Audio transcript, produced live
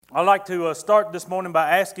I'd like to start this morning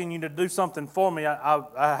by asking you to do something for me.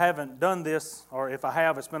 I haven't done this, or if I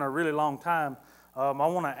have, it's been a really long time. I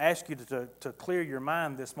want to ask you to clear your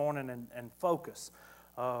mind this morning and focus.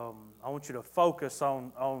 I want you to focus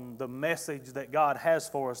on the message that God has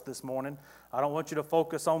for us this morning. I don't want you to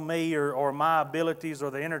focus on me or my abilities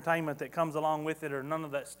or the entertainment that comes along with it or none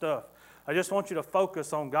of that stuff. I just want you to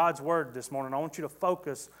focus on God's Word this morning. I want you to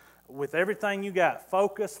focus with everything you got.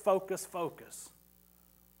 Focus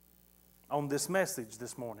on this message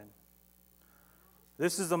this morning.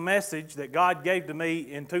 This is a message that God gave to me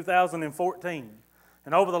in 2014.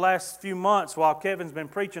 And over the last few months while Kevin's been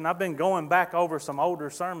preaching, I've been going back over some older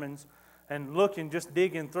sermons and just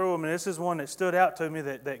digging through them. And this is one that stood out to me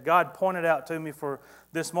that God pointed out to me for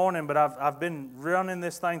this morning. But I've been running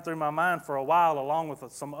this thing through my mind for a while along with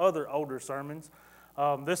some other older sermons.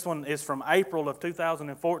 This one is from April of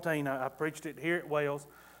 2014. I preached it here at Wales.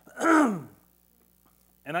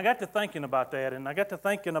 And I got to thinking about that, and I got to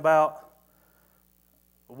thinking about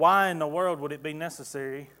why in the world would it be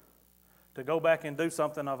necessary to go back and do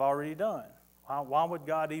something I've already done? Why would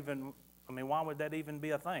God even, why would that even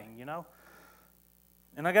be a thing, you know?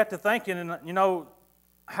 And I got to thinking, and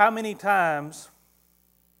how many times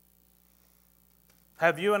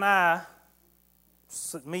have you and I,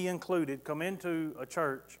 me included, come into a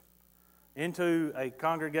church, into a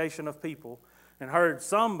congregation of people, and heard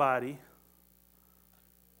somebody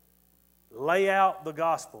lay out the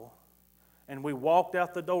gospel, and we walked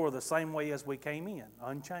out the door the same way as we came in,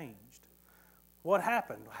 unchanged? What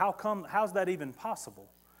happened? How's that even possible?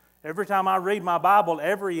 Every time I read my Bible,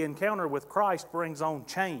 every encounter with Christ brings on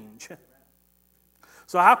change.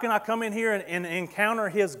 So how can I come in here and encounter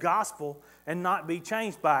His gospel and not be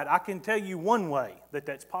changed by it? I can tell you one way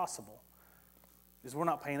that's possible, is we're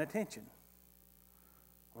not paying attention.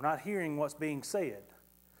 We're not hearing what's being said.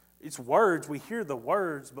 It's words, we hear the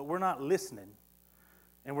words, but we're not listening.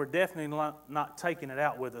 And we're definitely not taking it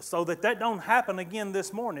out with us. So that don't happen again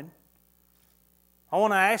this morning, I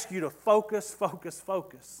want to ask you to focus.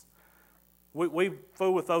 We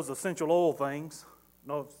fool with those essential oil things. I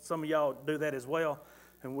know some of y'all do that as well.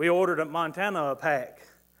 And we ordered at Montana a pack,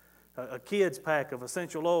 a kid's pack of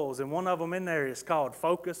essential oils. And one of them in there is called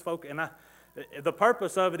Focus. And the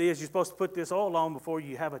purpose of it is you're supposed to put this oil on before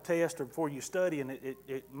you have a test or before you study, and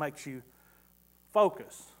it makes you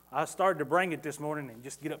focus. I started to bring it this morning and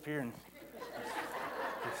just get up here and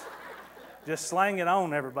just slang it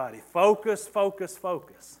on everybody. Focus. Focus on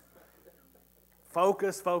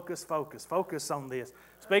this.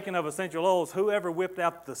 Speaking of essential oils, whoever whipped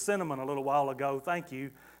out the cinnamon a little while ago, thank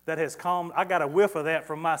you. That has calmed. I got a whiff of that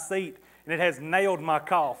from my seat, and it has nailed my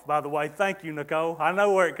cough, by the way. Thank you, Nicole. I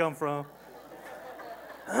know where it come from.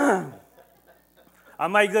 I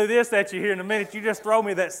may do this at you here in a minute. You just throw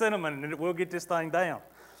me that cinnamon and we'll get this thing down.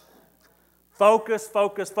 Focus.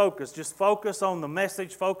 Just focus on the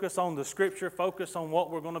message. Focus on the Scripture. Focus on what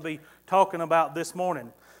we're going to be talking about this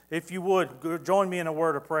morning. If you would, join me in a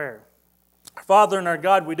word of prayer. Father and our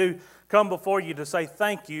God, we do come before you to say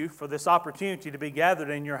thank you for this opportunity to be gathered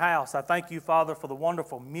in your house. I thank you, Father, for the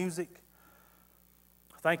wonderful music.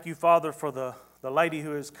 Thank you, Father, for the lady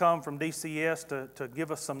who has come from DCS to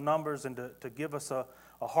give us some numbers and to give us a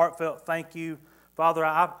heartfelt thank you. Father,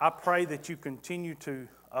 I pray that you continue to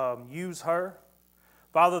use her.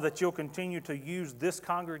 Father, that you'll continue to use this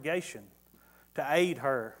congregation to aid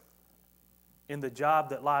her in the job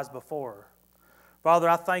that lies before her. Father,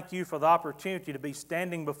 I thank you for the opportunity to be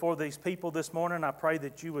standing before these people this morning. I pray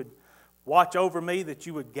that you would watch over me, that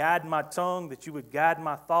you would guide my tongue, that you would guide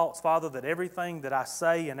my thoughts, Father, that everything that I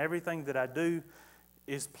say and everything that I do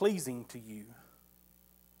is pleasing to you,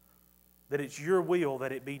 that it's your will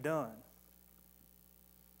that it be done.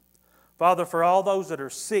 Father, for all those that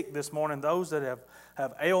are sick this morning, those that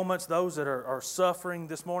have ailments, those that are suffering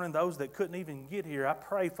this morning, those that couldn't even get here, I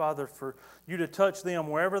pray, Father, for you to touch them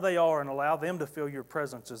wherever they are and allow them to feel your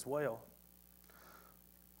presence as well.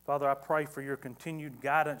 Father, I pray for your continued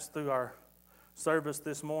guidance through our service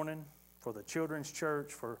this morning, for the children's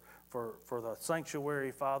church, for the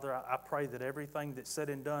sanctuary, Father. I pray that everything that's said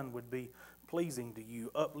and done would be pleasing to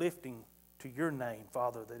you, uplifting to your name,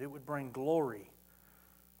 Father, that it would bring glory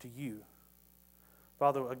to you.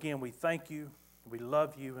 Father, again, we thank you, we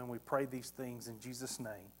love you, and we pray these things in Jesus'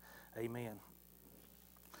 name. Amen.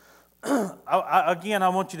 I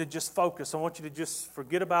want you to just focus. I want you to just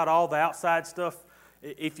forget about all the outside stuff.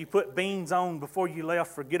 If you put beans on before you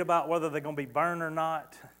left, forget about whether they're going to be burned or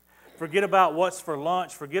not. Forget about what's for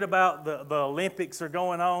lunch. Forget about the Olympics are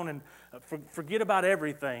going on, and forget about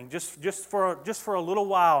everything. Just for a little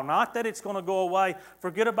while. Not that it's going to go away.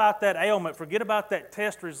 Forget about that ailment. Forget about that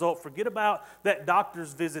test result. Forget about that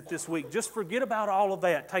doctor's visit this week. Just forget about all of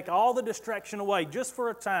that. Take all the distraction away just for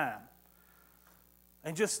a time.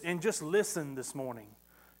 And just listen this morning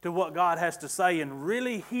to what God has to say, and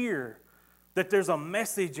really hear that there's a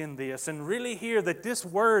message in this, and really hear that this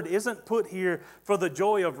word isn't put here for the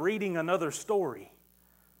joy of reading another story.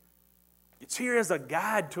 It's here as a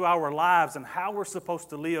guide to our lives and how we're supposed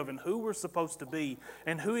to live and who we're supposed to be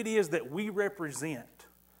and who it is that we represent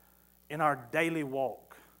in our daily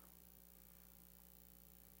walk.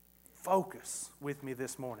 Focus with me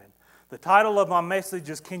this morning. The title of my message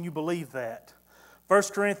is, Can You Believe That? 1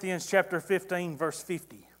 Corinthians chapter 15, verse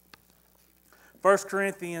 50. 1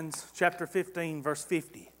 Corinthians chapter 15, verse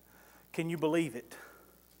 50. Can you believe it?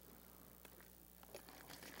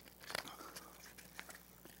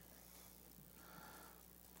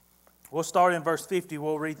 We'll start in verse 50.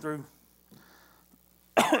 We'll read through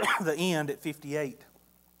the end at 58.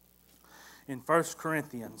 In 1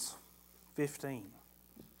 Corinthians 15.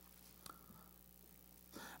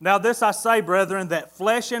 Now this I say, brethren, that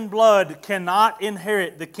flesh and blood cannot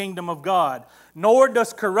inherit the kingdom of God, nor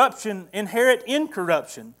does corruption inherit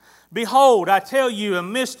incorruption. Behold, I tell you a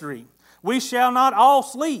mystery. We shall not all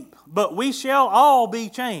sleep, but we shall all be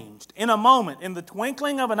changed in a moment, in the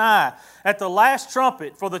twinkling of an eye, at the last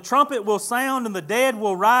trumpet. For the trumpet will sound, and the dead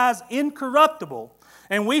will rise incorruptible,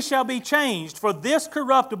 and we shall be changed. For this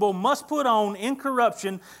corruptible must put on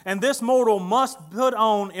incorruption, and this mortal must put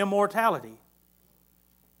on immortality.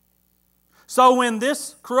 So when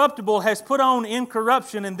this corruptible has put on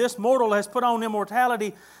incorruption, and this mortal has put on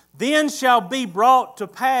immortality, then shall be brought to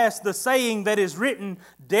pass the saying that is written,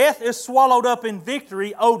 Death is swallowed up in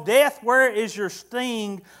victory. O death, where is your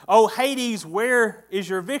sting? O Hades, where is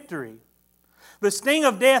your victory? The sting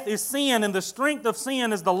of death is sin, and the strength of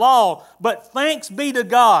sin is the law. But thanks be to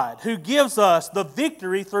God, who gives us the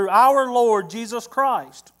victory through our Lord Jesus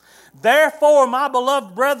Christ. Therefore, my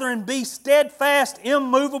beloved brethren, be steadfast,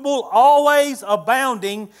 immovable, always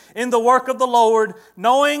abounding in the work of the Lord,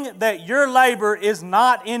 knowing that your labor is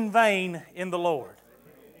not in vain in the Lord.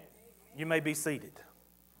 You may be seated.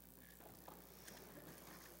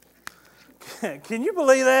 Can you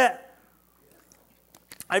believe that?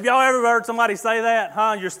 Have y'all ever heard somebody say that?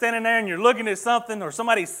 Huh? You're standing there and you're looking at something, or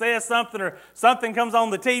somebody says something, or something comes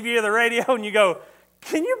on the TV or the radio, and you go,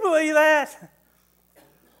 can you believe that?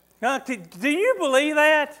 Do you believe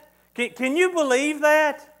that? Can you believe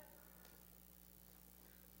that?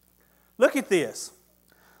 Look at this.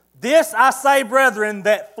 This I say, brethren,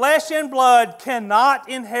 that flesh and blood cannot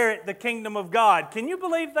inherit the kingdom of God. Can you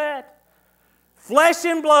believe that? Flesh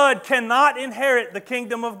and blood cannot inherit the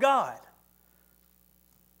kingdom of God.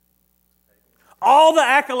 All the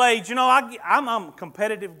accolades, I'm a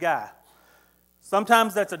competitive guy.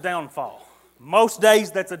 Sometimes that's a downfall. Most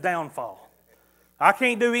days that's a downfall. I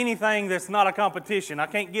can't do anything that's not a competition. I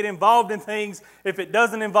can't get involved in things if it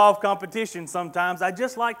doesn't involve competition sometimes. I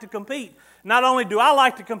just like to compete. Not only do I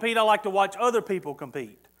like to compete, I like to watch other people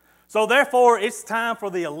compete. So therefore, it's time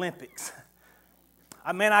for the Olympics.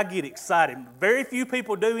 I get excited. Very few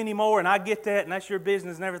people do anymore, and I get that, and that's your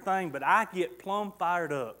business and everything, but I get plumb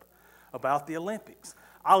fired up about the Olympics.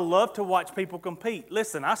 I love to watch people compete.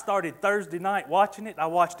 Listen, I started Thursday night watching it. I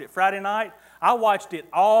watched it Friday night. I watched it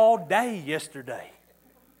all day yesterday.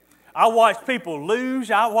 I watched people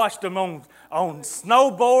luge. I watched them on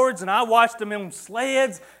snowboards, and I watched them on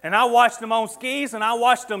sleds, and I watched them on skis, and I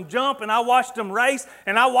watched them jump, and I watched them race,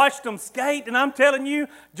 and I watched them skate, and I'm telling you,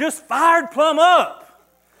 just fired plumb up.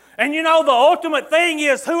 And the ultimate thing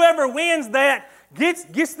is whoever wins that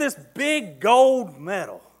gets this big gold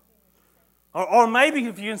medal. Or maybe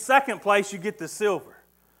if you're in second place, you get the silver.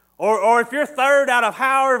 Or if you're third out of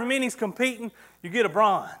however many's competing, you get a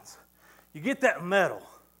bronze. You get that medal.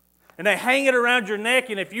 And they hang it around your neck,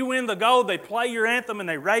 and if you win the gold, they play your anthem and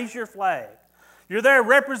they raise your flag. You're there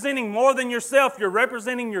representing more than yourself. You're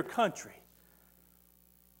representing your country.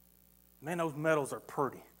 Man, those medals are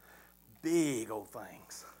pretty. Big old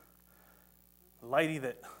things. The lady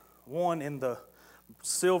that won in the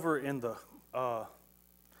silver in the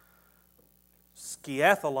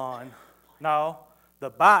skiathlon, the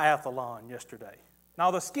biathlon yesterday.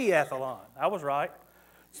 No, the skiathlon. I was right.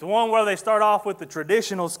 It's the one where they start off with the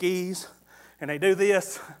traditional skis, and they do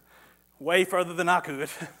this way further than I could.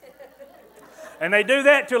 And they do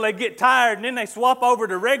that till they get tired, and then they swap over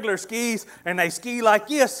to regular skis, and they ski like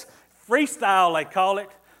this. Freestyle, they call it.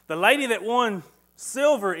 The lady that won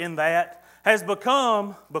silver in that has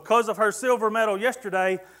become, because of her silver medal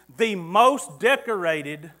yesterday, the most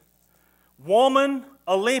decorated woman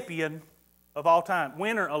Olympian of all time,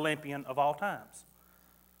 Winter Olympian of all times.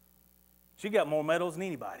 She got more medals than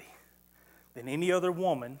anybody, than any other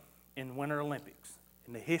woman in Winter Olympics.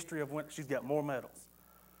 In the history of winter, she's got more medals.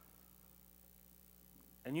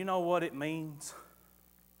 And you know what it means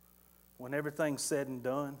when everything's said and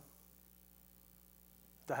done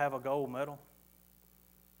to have a gold medal?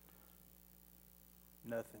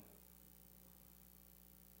 Nothing.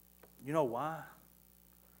 You know why?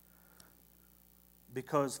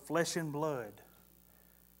 Because flesh and blood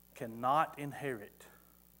cannot inherit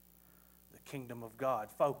the kingdom of God.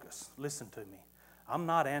 Focus. Listen to me. I'm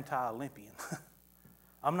not anti-Olympian.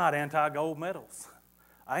 I'm not anti-gold medals.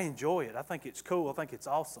 I enjoy it. I think it's cool. I think it's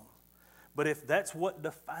awesome. But if that's what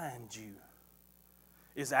defines you,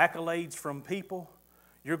 is accolades from people,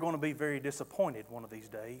 you're going to be very disappointed one of these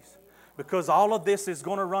days. Because all of this is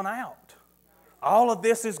going to run out. All of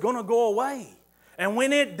this is going to go away. And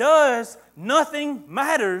when it does, nothing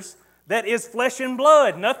matters that is flesh and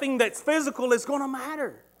blood. Nothing that's physical is going to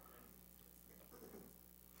matter.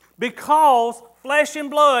 Because flesh and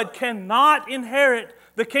blood cannot inherit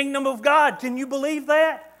the kingdom of God. Can you believe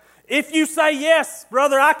that? If you say, yes,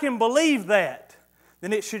 brother, I can believe that,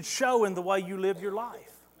 then it should show in the way you live your life.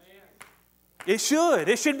 It should.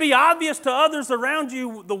 It should be obvious to others around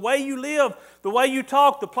you the way you live, the way you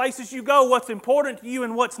talk, the places you go, what's important to you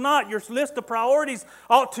and what's not. Your list of priorities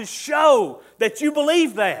ought to show that you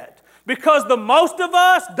believe that. Because the most of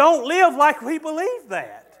us don't live like we believe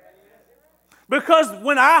that. Because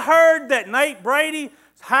when I heard that Nate Brady's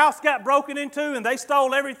house got broken into and they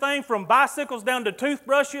stole everything from bicycles down to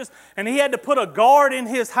toothbrushes, and he had to put a guard in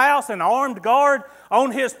his house, an armed guard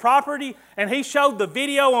on his property, and he showed the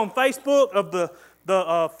video on Facebook of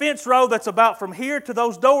the fence row that's about from here to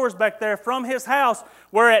those doors back there from his house,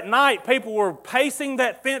 where at night people were pacing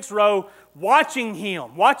that fence row, watching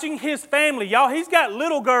him, watching his family. Y'all, he's got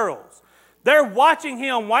little girls. They're watching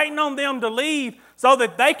him, waiting on them to leave so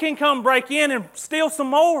that they can come break in and steal some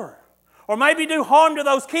more. Or maybe do harm to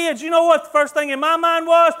those kids. You know what the first thing in my mind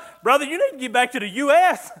was? Brother, you need to get back to the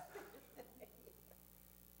U.S.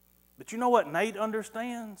 But you know what Nate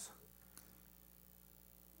understands?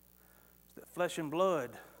 That flesh and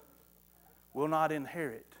blood will not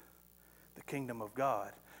inherit the kingdom of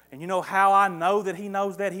God. And you know how I know that he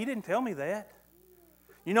knows that? He didn't tell me that.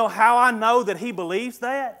 You know how I know that he believes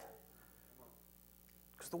that?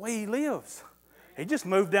 Because the way he lives. He just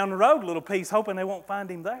moved down the road a little piece hoping they won't find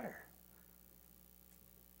him there.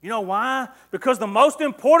 You know why? Because the most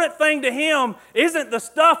important thing to him isn't the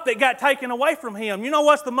stuff that got taken away from him. You know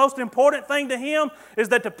what's the most important thing to him? Is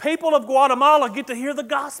that the people of Guatemala get to hear the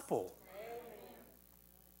gospel.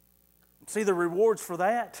 See, the rewards for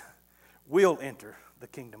that will enter the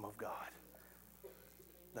kingdom of God.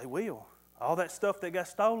 They will. All that stuff that got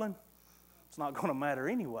stolen, it's not going to matter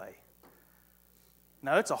anyway.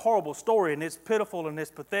 Now, it's a horrible story, and it's pitiful, and it's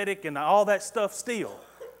pathetic, and all that stuff still.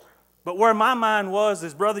 But where my mind was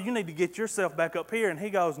is, brother, you need to get yourself back up here. And he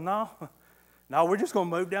goes, no, we're just going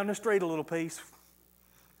to move down the street a little piece.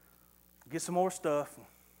 Get some more stuff. And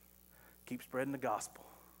keep spreading the gospel.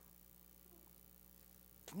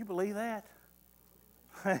 Can you believe that?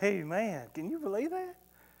 Hey, man, can you believe that?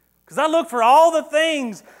 Because I look for all the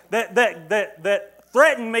things that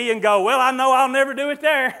threaten me and go, well, I know I'll never do it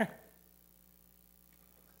there.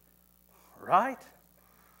 Right?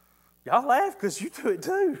 Y'all laugh because you do it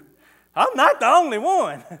too. I'm not the only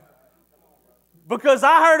one. Because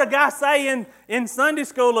I heard a guy say in Sunday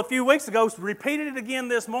school a few weeks ago, repeated it again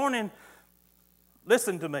this morning,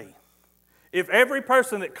 listen to me. If every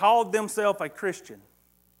person that called themselves a Christian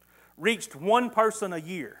reached one person a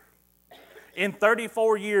year, in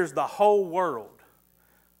 34 years the whole world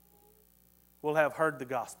will have heard the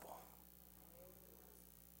gospel.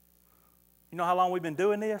 You know how long we've been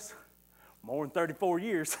doing this? More than 34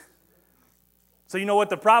 years. So you know what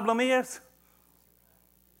the problem is?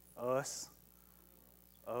 Us.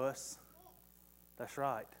 Us. That's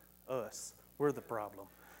right. Us. We're the problem.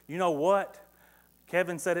 You know what?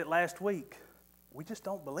 Kevin said it last week. We just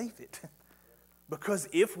don't believe it. Because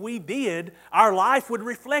if we did, our life would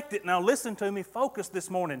reflect it. Now listen to me, focus this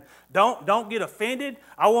morning. Don't get offended.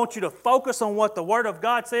 I want you to focus on what the Word of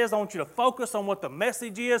God says. I want you to focus on what the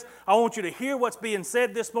message is. I want you to hear what's being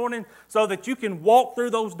said this morning so that you can walk through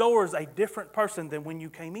those doors a different person than when you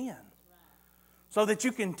came in. So that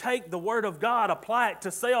you can take the Word of God, apply it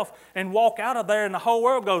to self, and walk out of there and the whole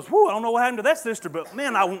world goes, whoo, I don't know what happened to that sister, but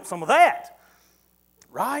man, I want some of that.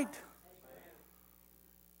 Right?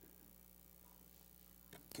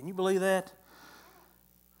 Can you believe that?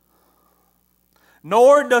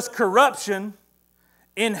 Nor does corruption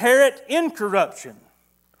inherit incorruption.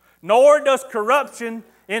 Nor does corruption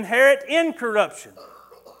inherit incorruption.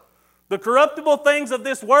 The corruptible things of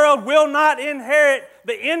this world will not inherit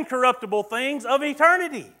the incorruptible things of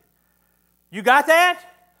eternity. You got that?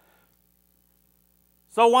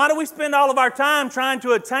 So why do we spend all of our time trying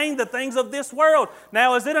to attain the things of this world?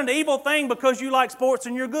 Now, is it an evil thing because you like sports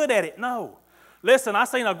and you're good at it? No. Listen, I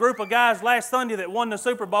seen a group of guys last Sunday that won the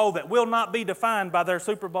Super Bowl that will not be defined by their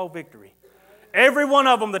Super Bowl victory. Every one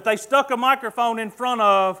of them that they stuck a microphone in front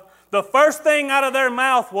of, the first thing out of their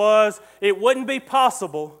mouth was, it wouldn't be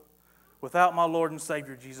possible without my Lord and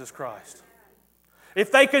Savior Jesus Christ.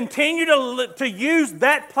 If they continue to use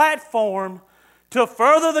that platform to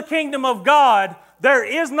further the kingdom of God, there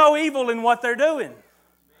is no evil in what they're doing.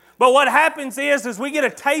 But what happens is we get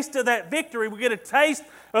a taste of that victory, we get a taste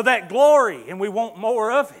of that glory, and we want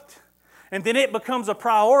more of it. And then it becomes a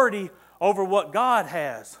priority over what God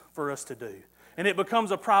has for us to do. And it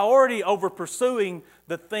becomes a priority over pursuing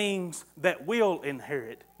the things that will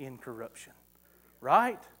inherit incorruption.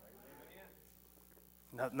 Right?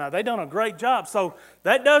 Now they've done a great job.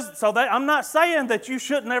 I'm not saying that you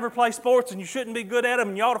shouldn't ever play sports and you shouldn't be good at them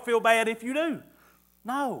and you ought to feel bad if you do.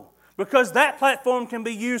 No, because that platform can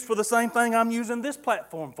be used for the same thing I'm using this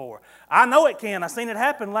platform for. I know it can. I seen it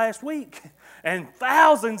happen last week. And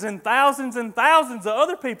thousands and thousands and thousands of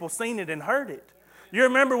other people seen it and heard it. You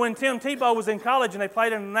remember when Tim Tebow was in college and they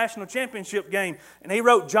played in a national championship game and he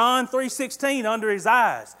wrote John 3:16 under his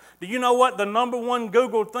eyes. Do you know what the number one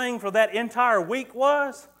Googled thing for that entire week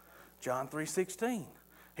was? John 3:16.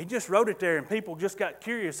 He just wrote it there and people just got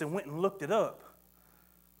curious and went and looked it up.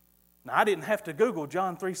 Now, I didn't have to Google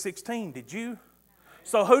John 3:16, did you?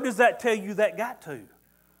 So who does that tell you that got to?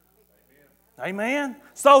 Amen?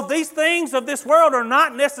 So these things of this world are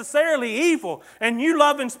not necessarily evil. And you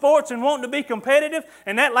loving sports and wanting to be competitive,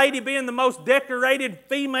 and that lady being the most decorated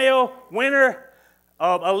female winner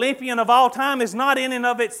Olympian of all time is not in and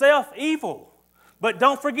of itself evil. But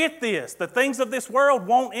don't forget this, the things of this world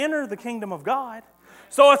won't enter the kingdom of God.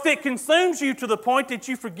 So if it consumes you to the point that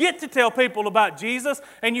you forget to tell people about Jesus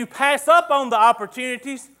and you pass up on the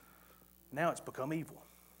opportunities, now it's become evil.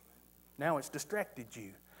 Now it's distracted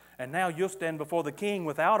you. And now you'll stand before the King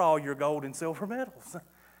without all your gold and silver medals.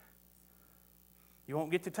 You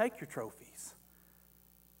won't get to take your trophies.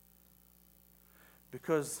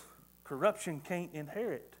 Because corruption can't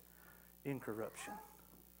inherit incorruption.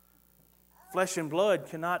 Flesh and blood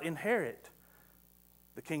cannot inherit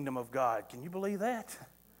the kingdom of God. Can you believe that?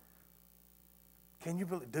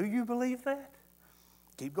 Do you believe that?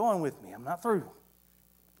 Keep going with me. I'm not through.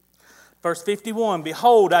 Verse 51,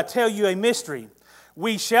 behold, I tell you a mystery.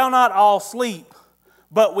 We shall not all sleep,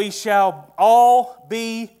 but we shall all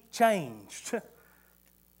be changed.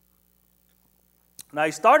 Now,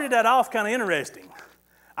 he started that off kind of interesting.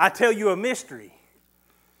 I tell you a mystery.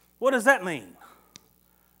 What does that mean?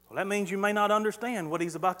 Well, that means you may not understand what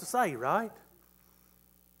he's about to say, right?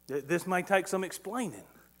 This may take some explaining.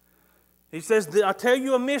 He says, I tell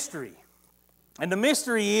you a mystery. And the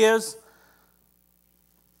mystery is,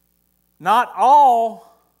 not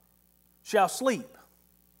all shall sleep,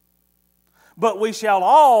 but we shall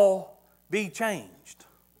all be changed.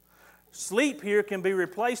 Sleep here can be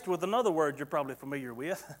replaced with another word you're probably familiar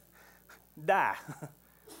with. Die.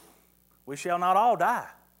 We shall not all die,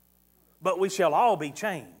 but we shall all be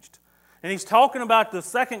changed. And he's talking about the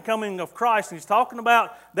second coming of Christ, and he's talking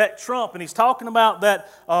about that trump, and he's talking about that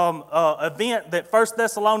event that 1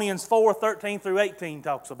 Thessalonians 4:13-18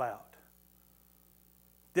 talks about.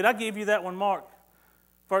 Did I give you that one, Mark?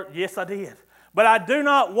 Yes, I did. But I do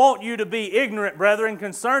not want you to be ignorant, brethren,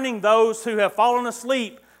 concerning those who have fallen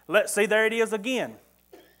asleep. Let's see, there it is again.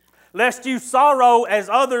 Lest you sorrow as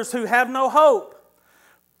others who have no hope.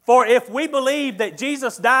 For if we believe that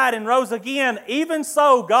Jesus died and rose again, even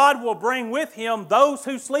so God will bring with Him those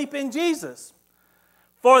who sleep in Jesus.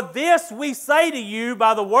 For this we say to you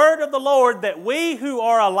by the word of the Lord, that we who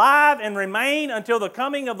are alive and remain until the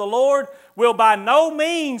coming of the Lord will by no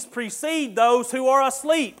means precede those who are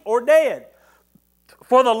asleep or dead.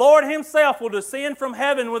 For the Lord Himself will descend from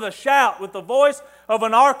heaven with a shout, with the voice of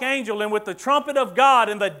an archangel, and with the trumpet of God,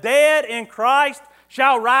 and the dead in Christ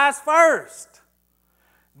shall rise first.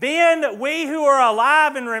 Then we who are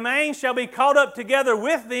alive and remain shall be caught up together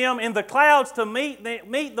with them in the clouds to meet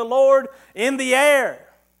the Lord in the air.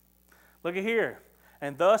 Look at here.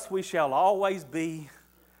 And thus we shall always be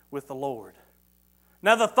with the Lord.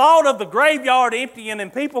 Now the thought of the graveyard emptying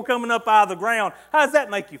and people coming up out of the ground, how does that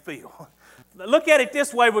make you feel? Look at it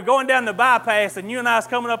this way. We're going down the bypass and you and I is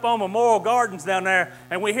coming up on Memorial Gardens down there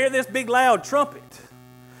and we hear this big loud trumpet.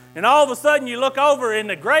 And all of a sudden you look over and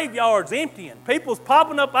the graveyard's emptying. People's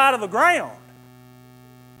popping up out of the ground.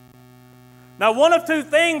 Now one of two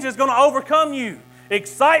things is going to overcome you.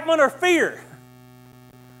 Excitement or fear.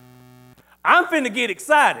 I'm finna get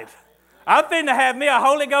excited. I'm finna have me a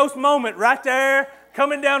Holy Ghost moment right there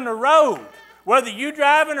coming down the road. Whether you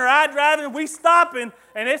driving or I driving, we stopping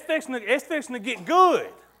and it's fixing to get good.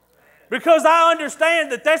 Because I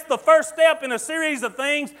understand that that's the first step in a series of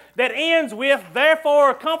things that ends with,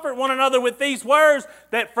 therefore comfort one another with these words,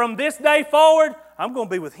 that from this day forward, I'm going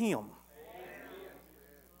to be with Him.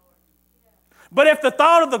 But if the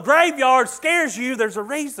thought of the graveyard scares you, there's a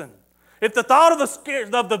reason. If the thought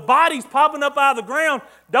of the bodies popping up out of the ground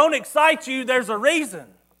don't excite you, there's a reason.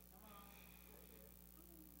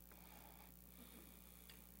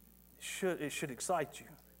 It should excite you.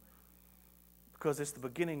 Because it's the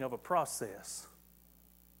beginning of a process.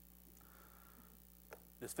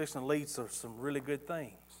 It's fixing to lead to some really good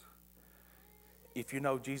things. If you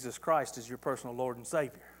know Jesus Christ is your personal Lord and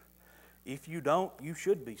Savior. If you don't, you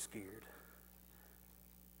should be scared.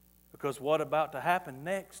 Because what's about to happen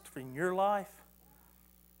next in your life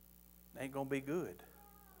ain't going to be good.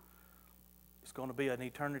 It's going to be an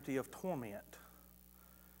eternity of torment,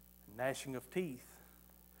 gnashing of teeth,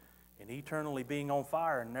 and eternally being on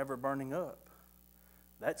fire and never burning up.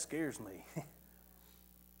 That scares me.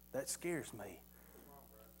 That scares me.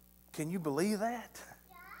 Can you believe that?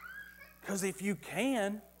 Because if you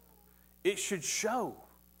can, it should show.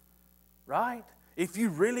 Right? If you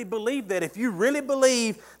really believe that, if you really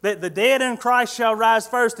believe that the dead in Christ shall rise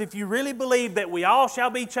first, if you really believe that we all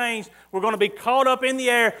shall be changed, we're going to be caught up in the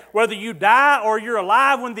air, whether you die or you're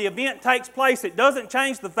alive when the event takes place, it doesn't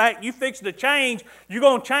change the fact you fix to change. You're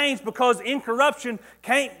going to change because incorruption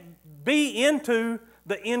can't be into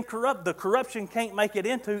the corruption can't make it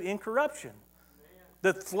into incorruption.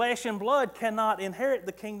 The flesh and blood cannot inherit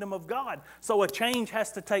the kingdom of God. So a change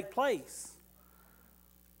has to take place.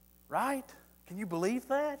 Right? Can you believe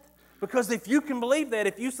that? Because if you can believe that,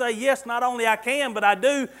 if you say, yes, not only I can, but I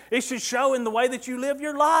do, it should show in the way that you live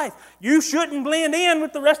your life. You shouldn't blend in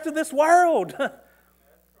with the rest of this world.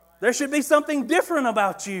 There should be something different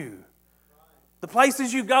about you. The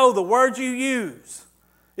places you go, the words you use.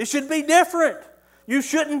 It should be different. You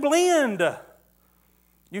shouldn't blend.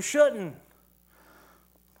 You shouldn't.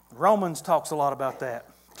 Romans talks a lot about that.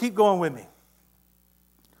 Keep going with me.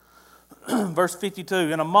 Verse 52,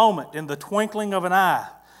 in a moment, in the twinkling of an eye,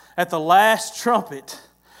 at the last trumpet,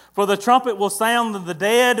 for the trumpet will sound and the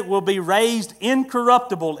dead will be raised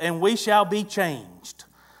incorruptible, and we shall be changed.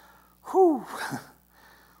 Whew.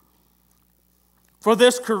 For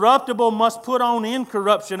this corruptible must put on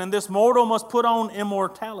incorruption, and this mortal must put on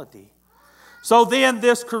immortality. So then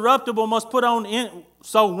this corruptible must put on...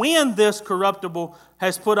 So when this corruptible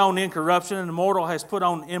has put on incorruption and the mortal has put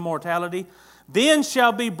on immortality, then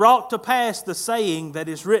shall be brought to pass the saying that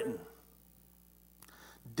is written,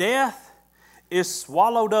 death is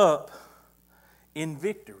swallowed up in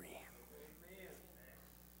victory.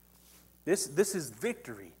 This is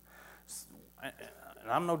victory. And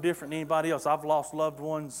I'm no different than anybody else. I've lost loved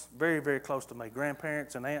ones very, very close to me.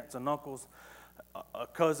 Grandparents and aunts and uncles. A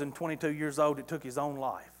cousin, 22 years old, that took his own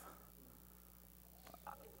life.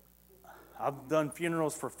 I've done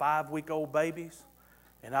funerals for 5-week-old babies,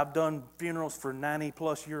 and I've done funerals for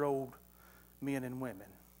 90-plus-year-old men and women.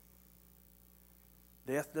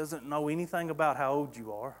 Death doesn't know anything about how old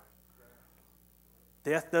you are.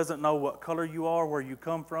 Death doesn't know what color you are, where you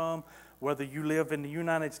come from, whether you live in the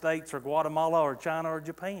United States or Guatemala or China or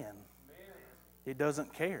Japan. It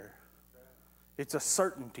doesn't care. It's a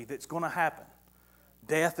certainty that's going to happen.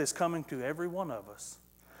 Death is coming to every one of us.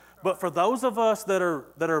 But for those of us that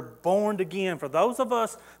are born again, for those of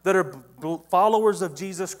us that are followers of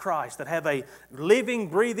Jesus Christ, that have a living,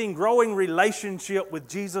 breathing, growing relationship with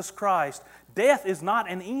Jesus Christ, death is not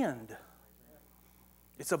an end.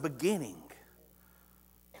 It's a beginning.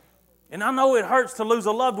 And I know it hurts to lose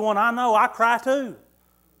a loved one. I know, I cry too.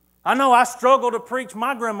 I know I struggled to preach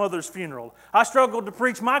my grandmother's funeral. I struggled to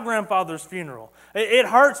preach my grandfather's funeral. It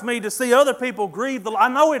hurts me to see other people grieve. I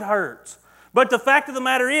know it hurts. But the fact of the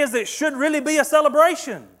matter is, it should really be a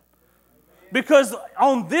celebration. Because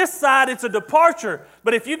on this side, it's a departure.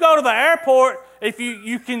 But if you go to the airport, if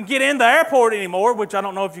you can get in the airport anymore, which I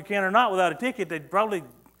don't know if you can or not without a ticket, they'd probably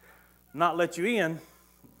not let you in.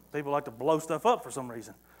 People like to blow stuff up for some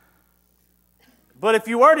reason. But if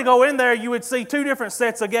you were to go in there, you would see two different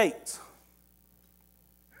sets of gates.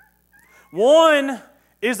 One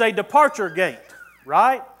is a departure gate,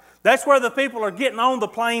 right? That's where the people are getting on the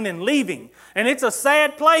plane and leaving. And it's a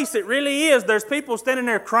sad place. It really is. There's people standing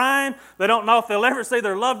there crying. They don't know if they'll ever see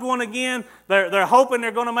their loved one again. They're hoping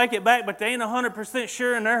they're going to make it back, but they ain't 100%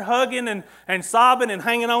 sure, and they're hugging and sobbing and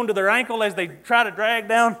hanging on to their ankle as they try to drag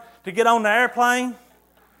down to get on the airplane.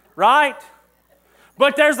 Right?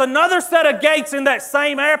 But there's another set of gates in that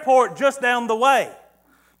same airport just down the way.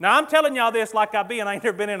 Now, I'm telling y'all this like I ain't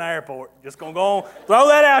never been in an airport. Just going to go on, throw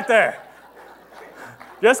that out there.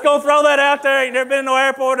 Just go throw that out there. Ain't never been in no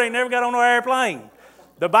airport. Ain't never got on no airplane.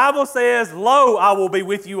 The Bible says, "Lo, I will be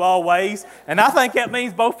with you always." And I think that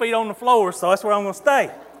means both feet on the floor, so that's where I'm going to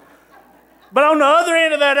stay. But on the other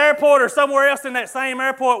end of that airport or somewhere else in that same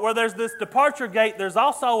airport where there's this departure gate, there's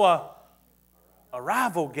also a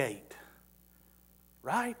arrival gate.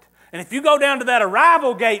 Right? And if you go down to that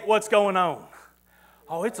arrival gate, what's going on?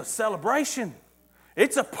 Oh, it's a celebration.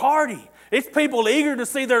 It's a party. It's people eager to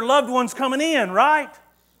see their loved ones coming in, right?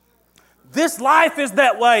 This life is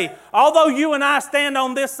that way. Although you and I stand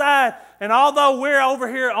on this side, and although we're over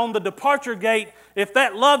here on the departure gate, if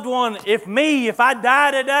that loved one, if I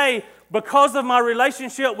die today because of my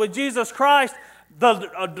relationship with Jesus Christ,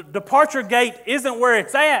 the departure gate isn't where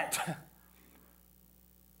it's at.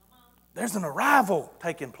 There's an arrival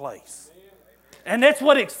taking place. And that's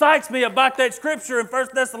what excites me about that scripture in 1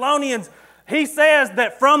 Thessalonians. He says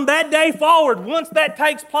that from that day forward, once that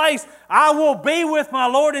takes place, I will be with my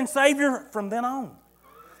Lord and Savior from then on.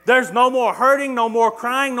 There's no more hurting, no more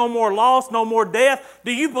crying, no more loss, no more death.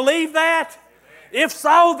 Do you believe that? If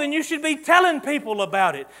so, then you should be telling people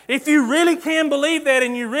about it. If you really can believe that,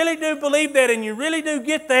 and you really do believe that, and you really do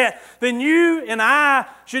get that, then you and I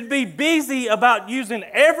should be busy about using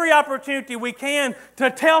every opportunity we can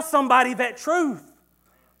to tell somebody that truth.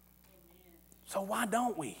 So why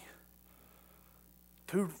don't we?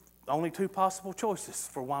 Only two possible choices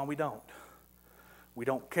for why we don't. We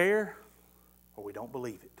don't care, or we don't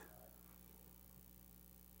believe it.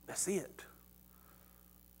 That's it.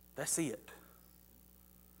 That's it.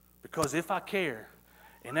 Because if I care,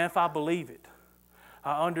 and if I believe it,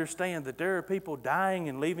 I understand that there are people dying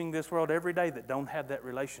and leaving this world every day that don't have that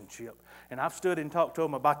relationship. And I've stood and talked to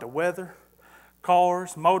them about the weather,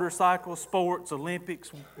 cars, motorcycles, sports,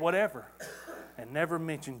 Olympics, whatever, and never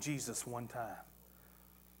mentioned Jesus one time.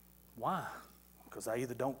 Why? Because I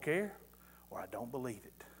either don't care or I don't believe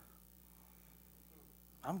it.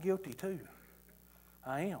 I'm guilty too.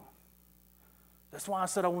 I am. That's why I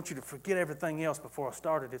said I want you to forget everything else before I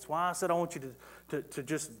started. It's why I said I want you to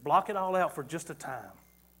just block it all out for just a time.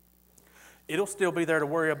 It'll still be there to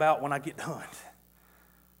worry about when I get done.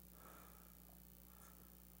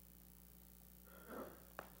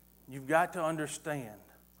 You've got to understand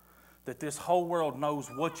that this whole world knows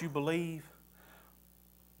what you believe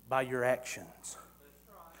by your actions.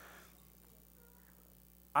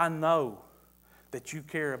 I know that you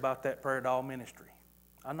care about that prayer doll ministry.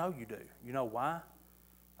 I know you do. You know why?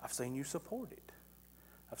 I've seen you support it.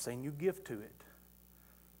 I've seen you give to it.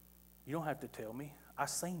 You don't have to tell me. I've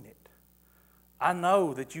seen it. I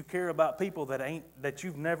know that you care about people that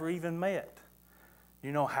you've never even met.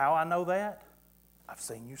 You know how I know that? I've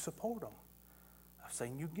seen you support them. I've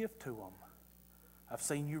seen you give to them. I've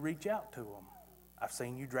seen you reach out to them. I've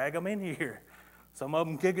seen you drag them in here. Some of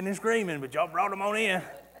them kicking and screaming, but y'all brought them on in.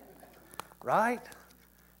 Right?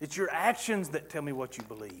 It's your actions that tell me what you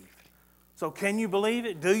believe. So can you believe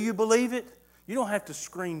it? Do you believe it? You don't have to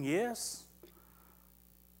scream yes.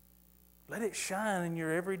 Let it shine in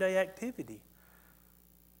your everyday activity.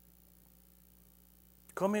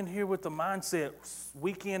 Come in here with the mindset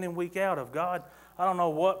week in and week out of God. I don't know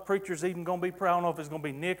what preacher's even going to be. I don't know if it's going to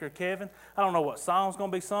be Nick or Kevin. I don't know what song's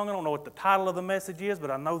going to be sung. I don't know what the title of the message is,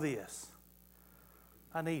 but I know this.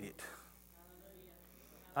 I need it.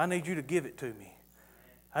 I need you to give it to me.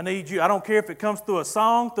 I need you. I don't care if it comes through a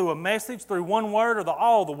song, through a message, through one word, or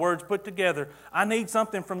all the words put together. I need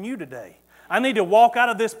something from you today. I need to walk out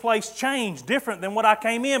of this place changed, different than what I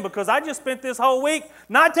came in, because I just spent this whole week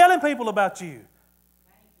not telling people about you.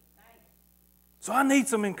 So I need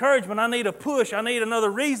some encouragement. I need a push. I need another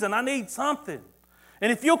reason. I need something.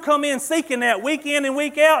 And if you'll come in seeking that week in and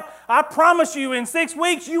week out, I promise you in 6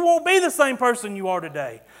 weeks you won't be the same person you are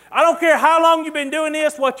today. I don't care how long you've been doing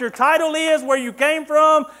this, what your title is, where you came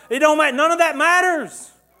from. It don't matter. None of that matters.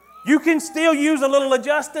 You can still use a little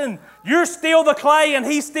adjusting. You're still the clay and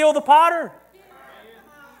he's still the potter.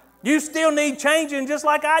 You still need changing just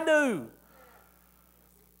like I do.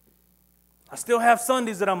 I still have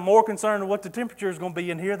Sundays that I'm more concerned with what the temperature is going to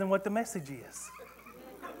be in here than what the message is.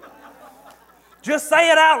 Just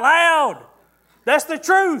say it out loud. That's the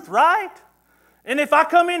truth, right? And if I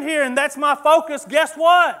come in here and that's my focus, guess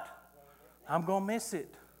what? I'm going to miss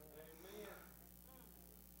it.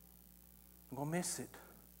 I'm going to miss it.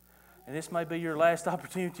 And this may be your last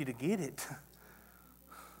opportunity to get it.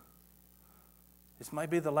 This may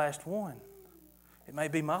be the last one. It may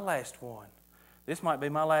be my last one. This might be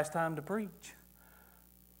my last time to preach.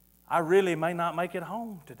 I really may not make it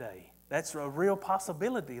home today. That's a real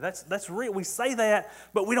possibility. That's real. We say that,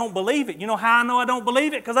 but we don't believe it. You know how I know I don't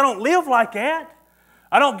believe it? Because I don't live like that.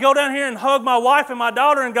 I don't go down here and hug my wife and my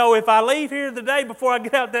daughter and go, if I leave here today before I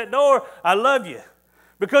get out that door, I love you.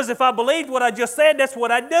 Because if I believed what I just said, that's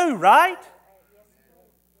what I do, right?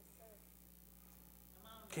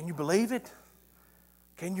 Can you believe it?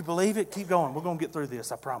 Can you believe it? Keep going. We're going to get through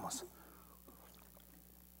this, I promise.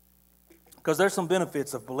 Because there's some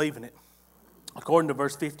benefits of believing it. According to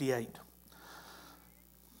verse 58.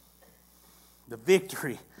 The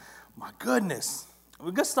victory. My goodness.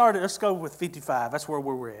 Let's go with 55. That's where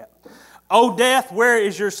we're at. O death, where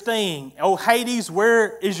is your sting? O Hades,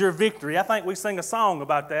 where is your victory? I think we sing a song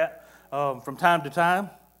about that from time to time.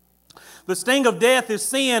 The sting of death is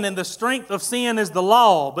sin, and the strength of sin is the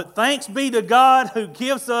law. But thanks be to God who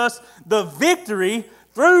gives us the victory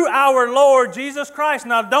through our Lord Jesus Christ.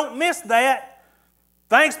 Now, don't miss that.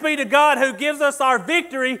 Thanks be to God who gives us our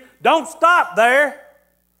victory. Don't stop there.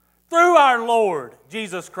 Through our Lord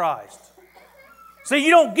Jesus Christ. See,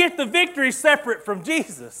 you don't get the victory separate from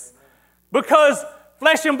Jesus. Because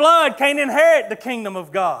flesh and blood can't inherit the kingdom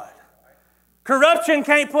of God. Corruption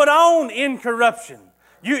can't put on incorruption.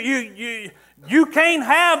 You can't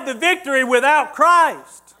have the victory without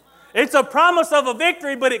Christ. It's a promise of a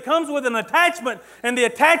victory, but it comes with an attachment, and the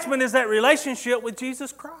attachment is that relationship with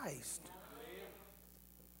Jesus Christ.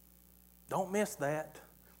 Don't miss that.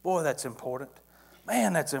 Boy, that's important.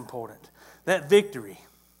 Man, that's important. That victory.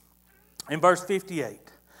 In verse 58.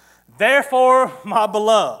 Therefore, my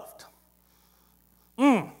beloved.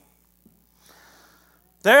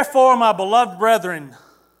 Therefore, my beloved brethren,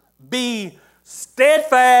 be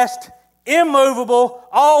steadfast, immovable,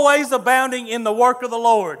 always abounding in the work of the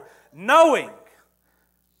Lord, knowing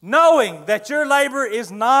that your labor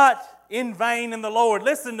is not in vain in the Lord.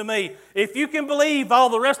 Listen to me. If you can believe all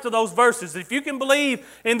the rest of those verses, if you can believe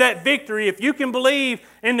in that victory, if you can believe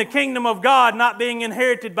in the kingdom of God not being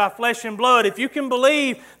inherited by flesh and blood, if you can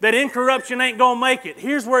believe that incorruption ain't going to make it,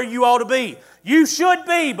 here's where you ought to be. You should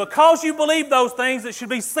be, because you believe those things, it should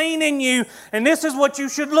be seen in you, and this is what you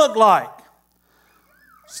should look like.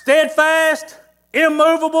 Steadfast,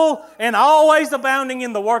 immovable, and always abounding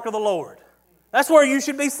in the work of the Lord. That's where you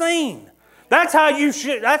should be seen. That's how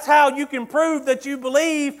you can prove that you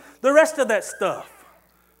believe the rest of that stuff.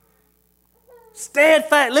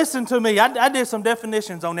 Steadfast. Listen to me. I did some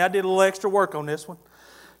definitions on it. I did a little extra work on this one.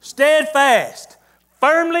 Steadfast.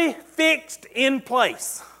 Firmly fixed in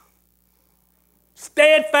place.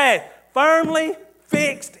 Steadfast. Firmly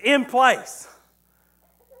fixed in place.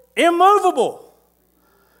 Immovable.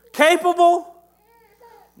 Capable.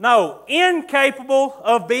 No, incapable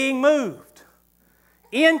of being moved.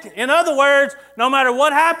 In other words, no matter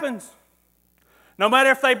what happens, no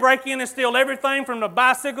matter if they break in and steal everything from the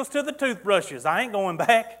bicycles to the toothbrushes, I ain't going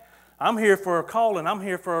back. I'm here for a calling. I'm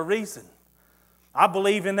here for a reason. I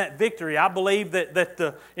believe in that victory. I believe that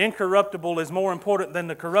the incorruptible is more important than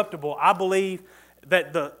the corruptible. I believe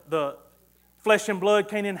that the flesh and blood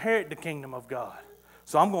can't inherit the kingdom of God.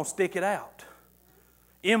 So I'm going to stick it out.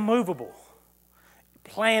 Immovable.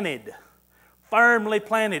 Planted. Firmly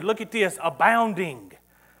planted. Look at this. Abounding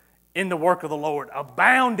in the work of the Lord.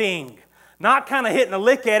 Abounding. Not kind of hitting a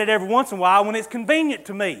lick at it every once in a while when it's convenient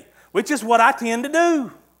to me, which is what I tend to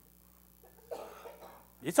do.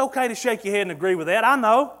 It's okay to shake your head and agree with that. I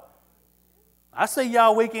know. I see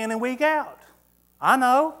y'all week in and week out. I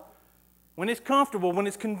know. When it's comfortable, when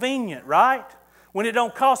it's convenient, right? When it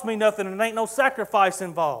don't cost me nothing and there ain't no sacrifice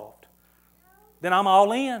involved, then I'm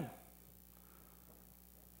all in.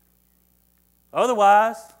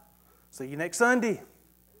 Otherwise, see you next Sunday.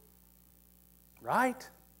 Right?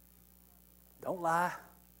 Don't lie.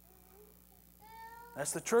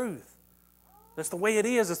 That's the truth. That's the way it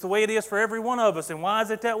is. It's the way it is for every one of us. And why is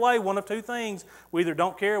it that way? One of two things. We either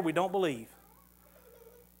don't care or we don't believe.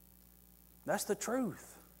 That's the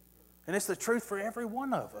truth. And it's the truth for every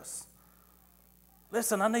one of us.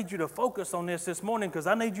 Listen, I need you to focus on this morning, because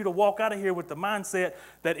I need you to walk out of here with the mindset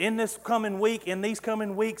that in this coming week, in these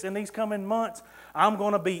coming weeks, in these coming months, I'm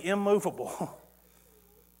going to be immovable.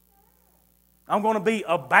 I'm going to be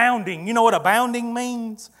abounding. You know what abounding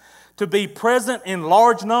means? To be present in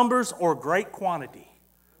large numbers or great quantity.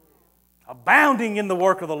 Abounding in the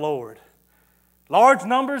work of the Lord. Large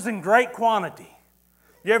numbers and great quantity.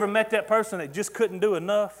 You ever met that person that just couldn't do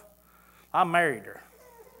enough? I married her.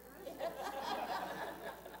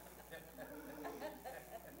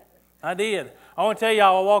 I did. I want to tell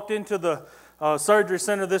y'all, I walked into the surgery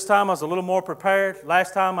center this time. I was a little more prepared.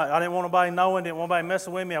 Last time, I didn't want nobody knowing, didn't want nobody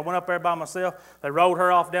messing with me. I went up there by myself. They rolled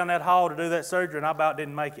her off down that hall to do that surgery, and I about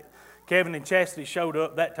didn't make it. Kevin and Chastity showed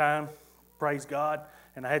up that time, praise God,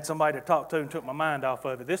 and I had somebody to talk to and took my mind off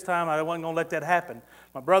of it. This time, I wasn't going to let that happen.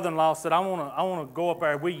 My brother-in-law said, I want to go up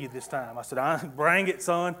there with you this time. I said, bring it,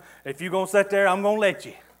 son. If you're going to sit there, I'm going to let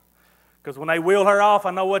you. Because when they wheel her off,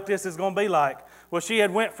 I know what this is going to be like. Well, she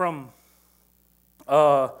had went from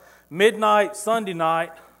midnight Sunday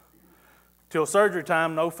night till surgery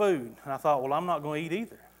time, no food. And I thought, well, I'm not going to eat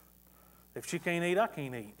either. If she can't eat, I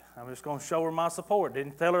can't eat. I'm just going to show her my support.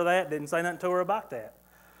 Didn't tell her that, didn't say nothing to her about that.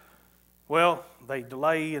 Well, they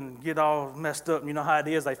delay and get all messed up. And you know how it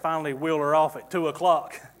is. They finally wheel her off at 2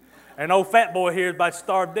 o'clock. And old fat boy here is about to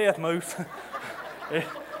starve to death, Moose.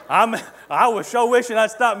 I was sure wishing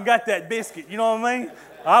I'd stopped and got that biscuit. You know what I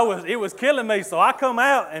mean? It was killing me. So I come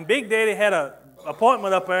out, and Big Daddy had an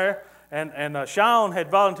appointment up there, and Sean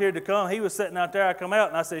had volunteered to come. He was sitting out there. I come out,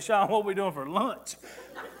 and I said, Sean, what are we doing for lunch?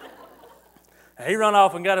 And he run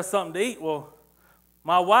off and got us something to eat. Well,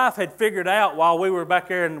 my wife had figured out while we were back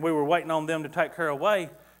there and we were waiting on them to take her away,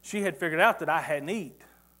 she had figured out that I hadn't eaten.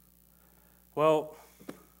 Well,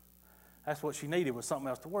 that's what she needed, was something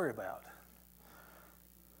else to worry about.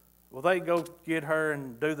 Well, they go get her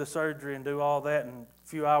and do the surgery and do all that, and a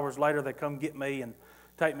few hours later they come get me and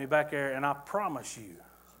take me back there, and I promise you,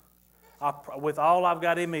 with all I've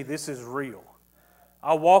got in me, this is real.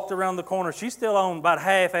 I walked around the corner. She's still on about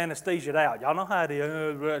half anesthesiaed out. Y'all know how it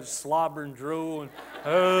is. Slobber and drool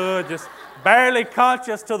and just barely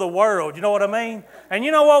conscious to the world. You know what I mean? And you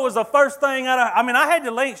know what was the first thing I had to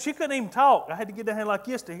lean. She couldn't even talk. I had to get down here like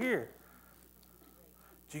this to hear.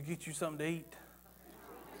 Did you get you something to eat?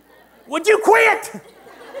 Would you quit?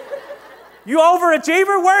 You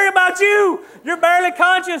overachiever? Worry about you. You're barely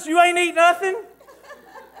conscious. You ain't eat nothing.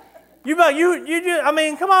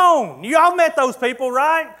 Come on. Y'all met those people,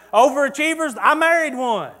 right? Overachievers. I married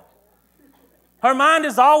one. Her mind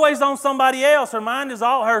is always on somebody else.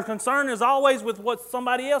 Her concern is always with what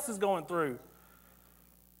somebody else is going through.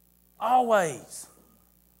 Always.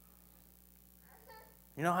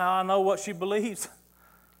 You know how I know what she believes?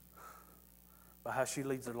 By how she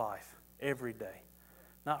leads her life every day.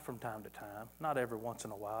 Not from time to time. Not every once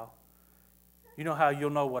in a while. You know how you'll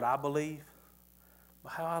know what I believe? By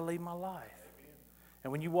how I lead my life.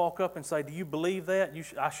 And when you walk up and say, do you believe that?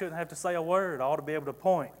 I shouldn't have to say a word. I ought to be able to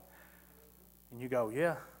point. And you go,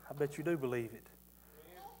 yeah, I bet you do believe it.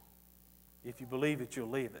 If you believe it, you'll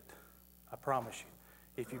live it. I promise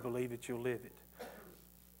you. If you believe it, you'll live it.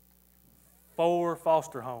 4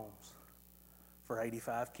 foster homes for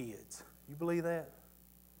 85 kids. You believe that?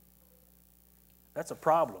 That's a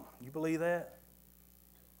problem. You believe that?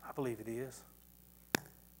 I believe it is.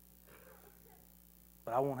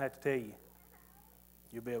 But I won't have to tell you.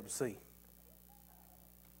 You'll be able to see.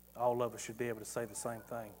 All of us should be able to say the same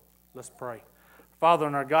thing. Let's pray. Father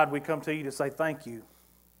and our God, we come to you to say thank you.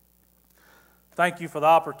 Thank you for the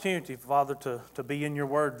opportunity, Father, to be in your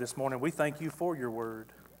word this morning. We thank you for your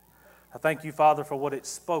word. I thank you, Father, for what it's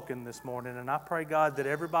spoken this morning. And I pray, God, that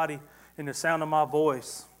everybody in the sound of my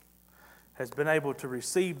voice has been able to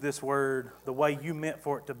receive this word the way you meant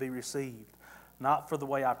for it to be received. Not for the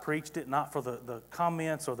way I preached it, not for the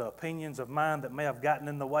comments or the opinions of mine that may have gotten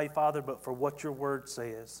in the way, Father, but for what your word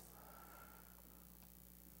says.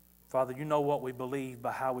 Father, you know what we believe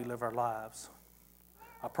by how we live our lives.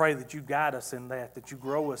 I pray that you guide us in that you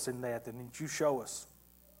grow us in that, and that you show us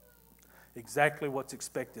exactly what's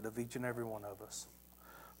expected of each and every one of us.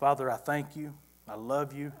 Father, I thank you, I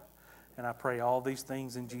love you, and I pray all these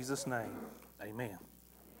things in Jesus' name. Amen.